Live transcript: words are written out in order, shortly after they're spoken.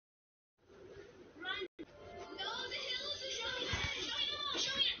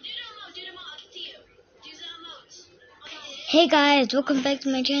Hey guys, welcome back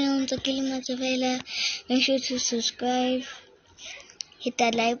to my channel, Zakili Matavela. Make sure to subscribe, hit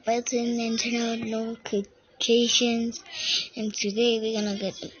that like button, and turn on notifications. And today we're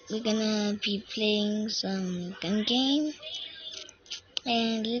gonna be playing some gun game.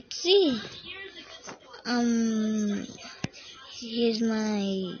 And let's see. Here's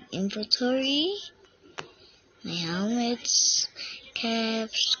my inventory, my helmets,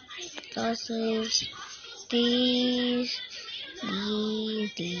 caps, glasses, these, and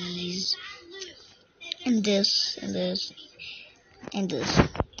this,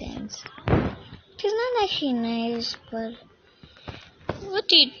 things. It's not actually nice, but what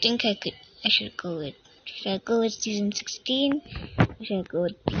do you think I should go with? Should I go with season 16? Or should I go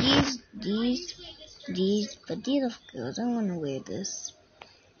with these? But these of course, I want to wear this.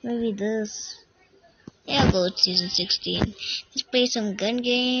 Maybe this. Yeah, I'll go with season 16. Let's play some gun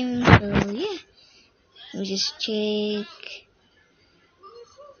games. So yeah, let me just check.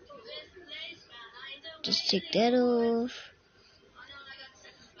 Just take that off.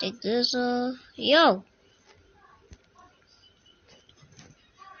 Take this off. Yo!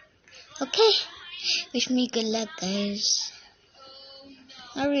 Okay. Wish me good luck, guys.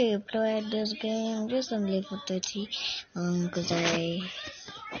 I really played this game. Just on level 30. Cause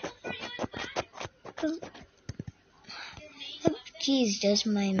PUBG is just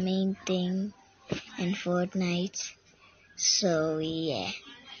my main thing in Fortnite. So yeah.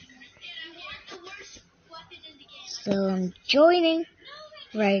 So I'm joining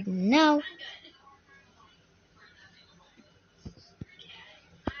right now.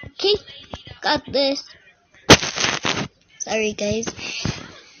 Okay, got this. Sorry guys.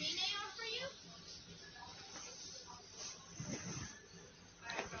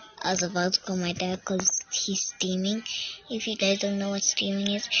 I was about to call my dad because he's streaming. If you guys don't know what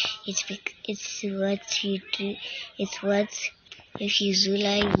streaming is, it's what you do. It's what if you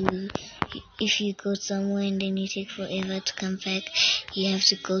Zula, if you go somewhere and then you take forever to come back, you have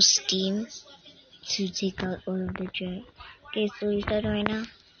to go Steam to take out all of the junk. Okay, so we start right now.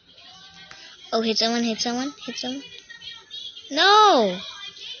 Oh, hit someone. No!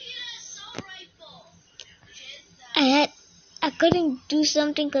 I couldn't do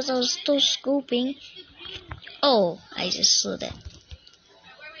something because I was still scooping. Oh, I just saw that.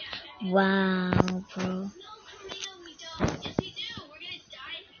 Wow, bro.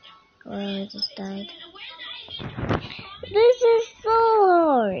 Oh, I just died. This is so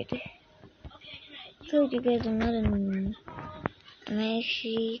hard. I told you guys I'm not I'm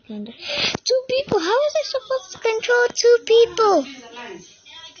actually kind of... 2 people? How was I supposed to control 2 people?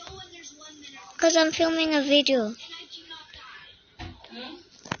 Because I'm filming a video.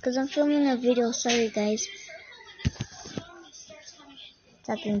 Sorry guys.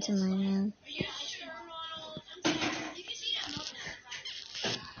 Talking to my mom.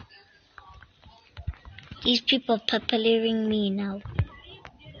 These people are papalering me now.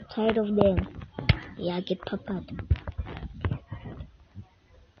 Tired of them. Yeah, get papaed.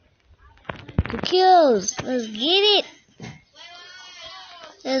 2 kills. Let's get it.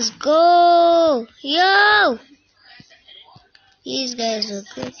 Let's go. Yo. These guys are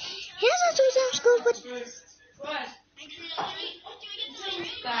good. Here's a 2-time scope.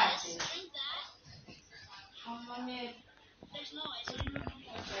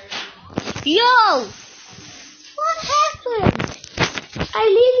 Yo. What happened? I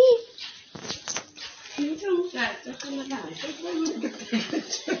really...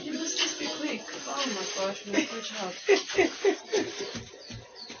 Quick. Oh my gosh, my good job.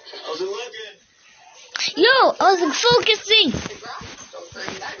 How's it looking? Yo, I was focusing.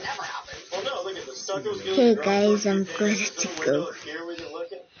 Well, no, look at the stucco's good. Hey guys, I'm good to go. Here we can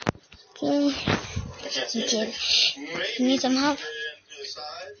look at. Okay. You need some help?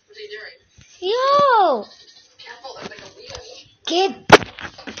 What's he doing? Yo! Get...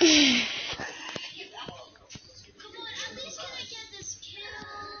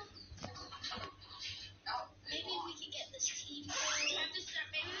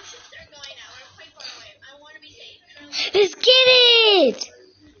 Let's get it!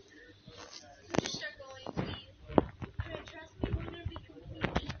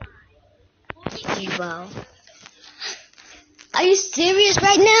 Wow. Are you serious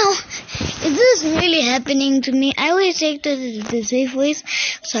right now? Is this really happening to me? I always take the safe ways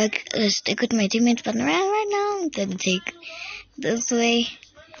so I can stick with my teammates, but right now I'm gonna take this way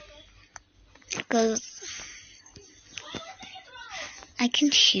because I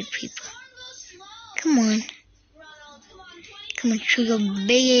can shoot people. Come on, show your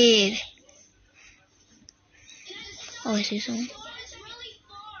big head. Oh, I see someone.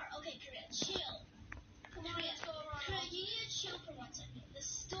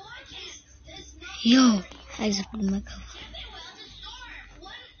 Yo, I just put my cover.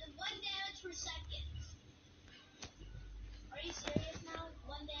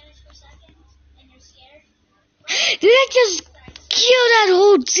 Did I just kill that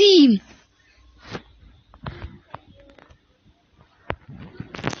whole team?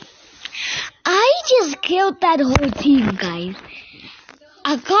 I just killed that whole team, guys.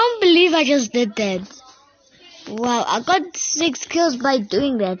 I can't believe I just did that. Wow, I got 6 kills by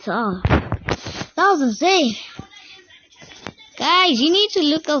doing that. Oh, that was insane. Guys, you need to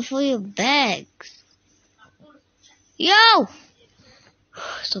look out for your bags. Yo!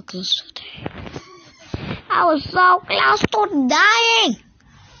 So close to dying. I was so close to dying.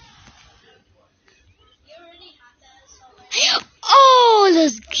 Oh,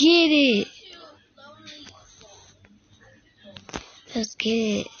 let's get it. Let's get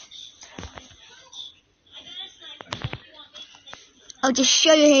it. I'll just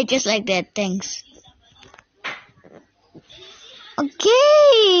show your head just like that. Thanks.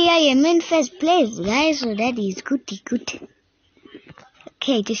 Okay, I am in first place, guys. So that is goody good.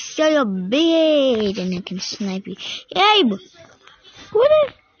 Okay, just show your big head and I can snipe you. Hey, what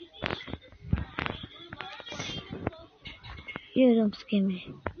is? You don't scare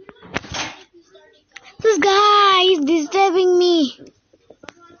me. This guy is disturbing me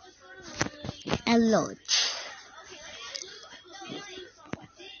a lot.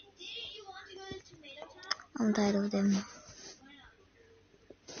 I'm tired of them.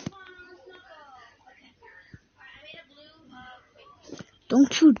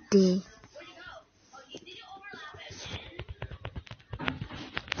 Don't you dare.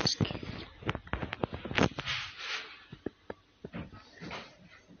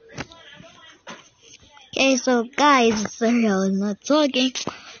 Okay, so guys, sorry I was not talking.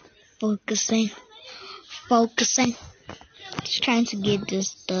 Focusing. Just trying to get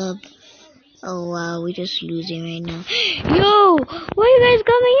this dub. Oh wow, we're just losing right now. Yo! Why are you guys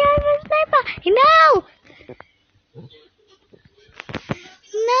coming here? I'm a sniper! No!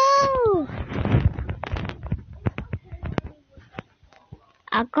 No!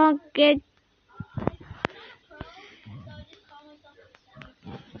 I can't get...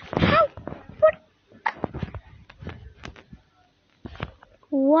 How?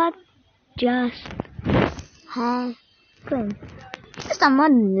 What just happened?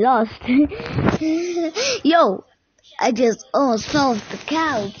 Someone lost. Yo, I just almost fell off the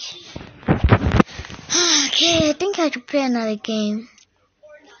couch. Okay, I think I should play another game.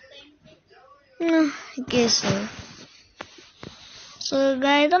 I guess so. So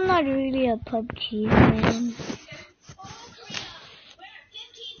guys, I'm not really a PUBG fan.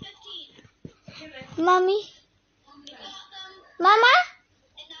 Mommy? Mama?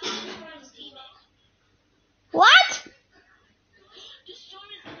 What?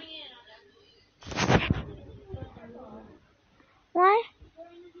 What?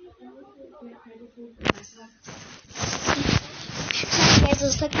 Guys,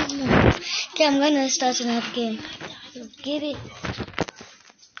 it's like okay, I'm gonna start another game. Get it?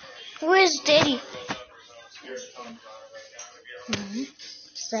 Where's Daddy?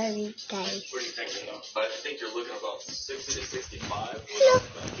 Sorry, guys. What are you thinking though? I think you're looking about 60 to 65. Hello.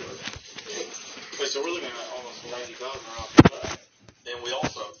 Wait, so we're looking at almost 90,000 off the bat. And we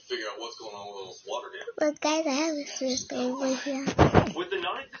also have to figure out what's going on with those water dams. But guys, I have a sister over here. With the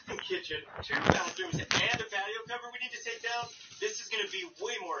non-existent kitchen, 2 bathrooms, and a patio cover we need to take down, this is going to be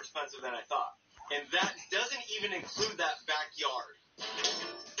way more expensive than I thought. And that doesn't even include that backyard.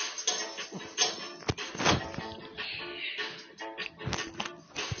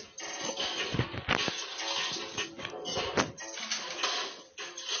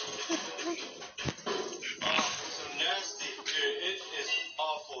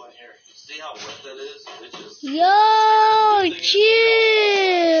 See how wet that is? It just... Yo,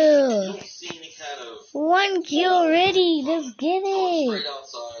 chill. You don't see any kind of... 1 kill already. Let's get it. Straight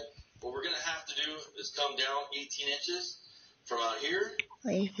outside. What we're going to have to do is come down 18 inches from out here,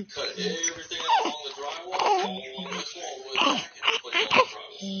 cut everything out along the drywall, all along this wall, all the way back, and put it on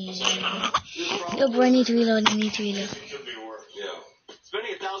the drywall. Yo, bro, I need to reload. It could be worse. Yeah.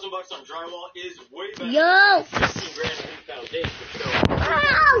 Spending $1,000 on drywall is way better. Yo. 15 grand in foundation. So...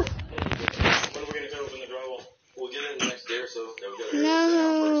 Ow. When are we going to open the drywall? We'll get it in the next day or so.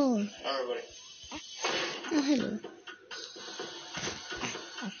 No. Alright, buddy. Oh, hello.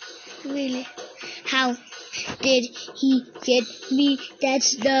 Really? How did he get me?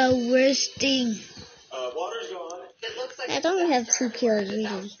 That's the worst thing. Water's gone. It looks like I don't have 2 kills,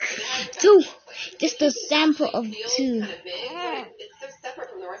 really. 2. Just a sample of 2. kind of big, but it's so separate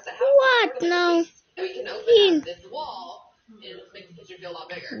from the rest of the house. What? No. We can open up this wall and make It should be a lot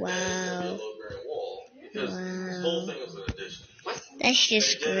bigger. Wow. Because this whole thing is an addition. That's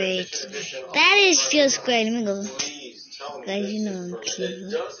just great. That is just great. Let me go. Please tell me Guys, you know this I'm permit. clever.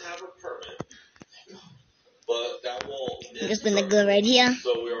 It does have a permit, but that won't. I'm just gonna go right here.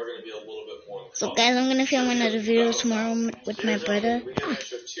 So we are gonna be a little bit more. So guys, I'm gonna film another video tomorrow with my brother. We get an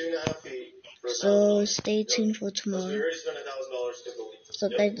extra 2.5 feet. So stay tuned for tomorrow. We already spent $1,000 to go. So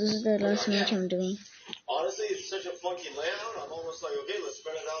guys, this is the last match I'm doing. Honestly, it's such a funky layout. I'm almost like, okay, let's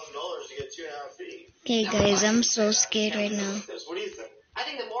spend $1,000 to get 2.5 feet. Okay guys, I'm so scared right now. What do you think? I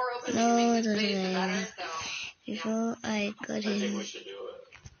think the more open No, you it make the doesn't space, the better. matter. So. Before I got I think we him. should do it.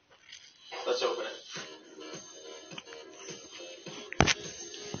 Let's open it.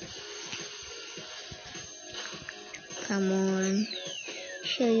 Come on.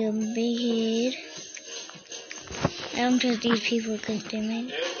 Show your big head. I don't trust these people because they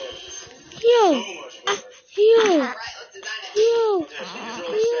made. Yo! Yo! Yo! Yo!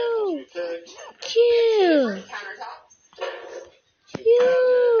 Chill!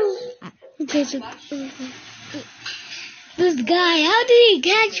 Yo! Okay, so this guy, how did he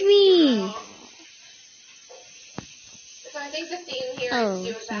catch me? So I think the theme here Oh, is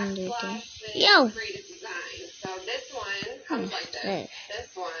do a someone did backsplash that. with Yo! creative design. So this one comes like this.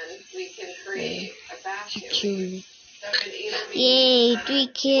 This one we can create a basket. Chill. So it can either be Yay, 3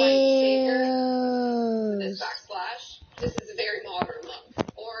 this kills. backsplash. This is a very modern look.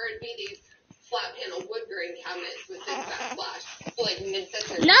 Or it'd be these flat panel wood grain cabinets with this backsplash. So like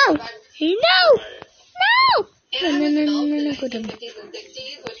mid-century. No! No! No! And it was developed in the Go down. 1950s and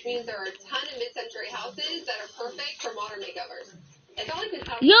 60s, which means there are a ton of mid-century houses that are perfect for modern makeovers. It's not like this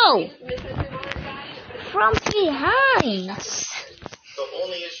house Yo! is mid-century modern design, but it's From behind. The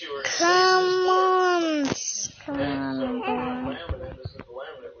only issue we're Come on. Come on. laminate. This is the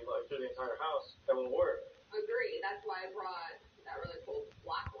laminate we like for the entire house. That will work. agree. That's why I brought that really cool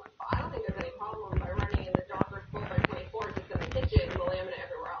black one. But I don't think there's any problem by running in the darker 12x24 just in the kitchen and the laminate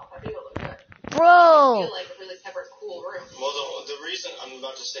everywhere else. I think it'll look good. I Bro. feel like a really separate, cool room. Well, the reason I'm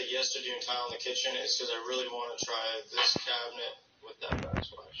about to say yes to doing tile in the kitchen is because I really want to try this cabinet with that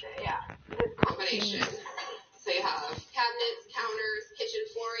backsplash. Yeah, this combination. So you have cabinets, counters, kitchen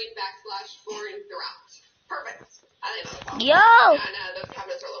flooring, backsplash flooring throughout. Perfect. I think that's awesome. Yo! And those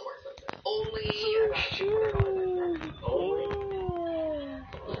cabinets are a little more expensive. Only about $200.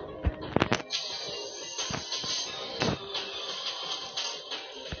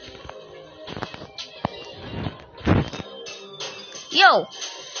 Yo!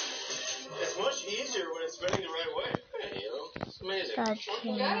 It's much easier when it's spinning the right way. Hey, it's amazing. God,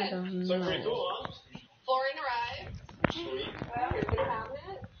 So pretty cool, huh? Flooring arrived. Sweet. Here's the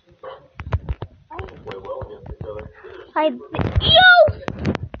cabinet. Way well against each other. Yo!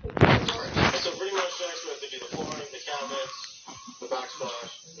 So pretty much next we have to do the flooring, the cabinets, the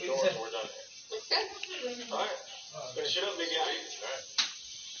backsplash, the door, and we're done there. Looks good. Alright. Finish it up, big guy.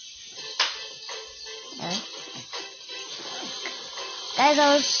 Alright. Guys,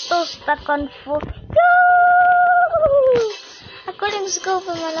 I was so stuck on 4. Yo! I couldn't go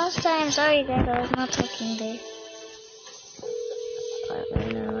for my last time. Sorry, guys, I was not talking there.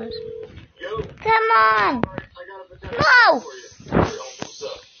 Come on! No!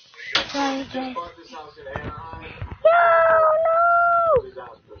 Sorry, guys. No!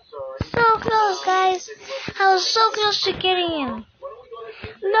 So close, guys. I was so close to getting him.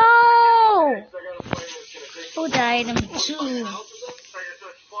 No! Who died? I'm 2.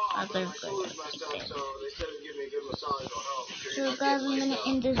 I'm gonna go. So guys, I'm gonna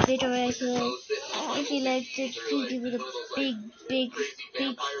end this video right here. If you liked it, please give it a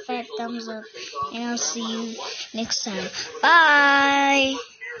big fat thumbs up. And I'll see you next time. Bye!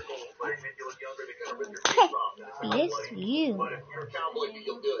 Yes, you. I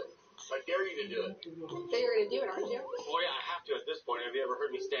dare you to do it. So you're going to do it, aren't you? Well, yeah, I have to at this point. Have you ever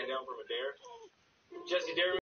heard me stand down from a dare? Jesse, dare me.